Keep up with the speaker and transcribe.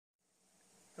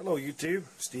Hello YouTube,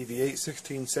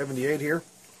 Stevie81678 here,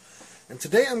 and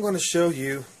today I'm going to show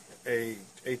you a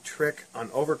trick on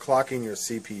overclocking your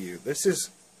CPU. This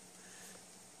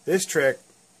trick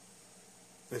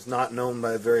is not known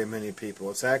by very many people.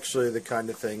 It's actually the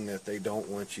kind of thing that they don't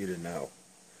want you to know.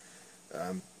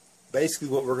 Basically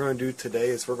what we're going to do today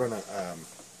is we're going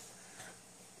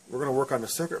to work on the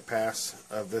circuit pass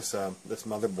of this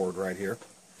motherboard right here.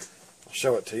 I'll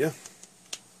show it to you.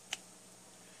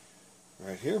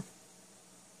 Right here.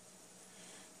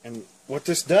 And what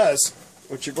this does,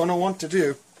 what you're going to want to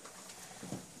do,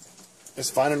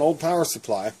 is find an old power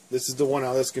supply. This is the one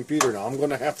out of this computer now. I'm going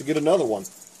to have to get another one,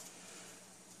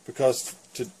 because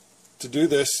to do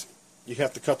this, you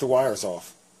have to cut the wires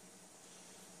off.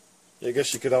 I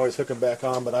guess you could always hook them back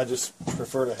on, but I just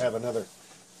prefer to have another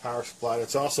power supply.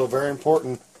 It's also very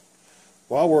important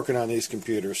while working on these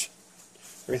computers,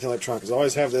 or anything electronic, is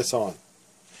always have this on.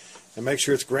 And make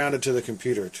sure it's grounded to the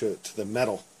computer, to the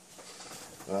metal.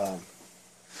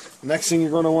 Next thing you're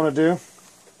going to want to do,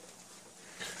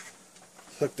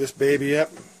 hook this baby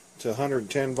up to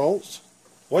 110 volts.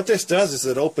 What this does is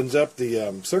it opens up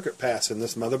the circuit pass in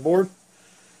this motherboard,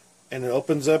 and it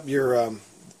opens up your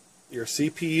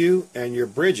CPU and your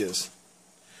bridges.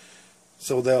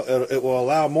 So it will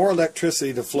allow more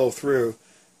electricity to flow through.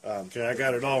 Okay, I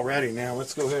got it all ready now.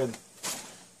 Let's go ahead.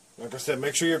 Like I said,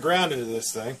 make sure you're grounded to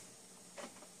this thing.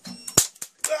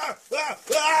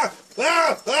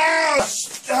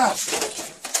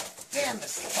 Damn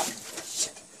this fucking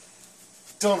shit.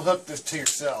 Don't hook this to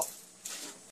yourself.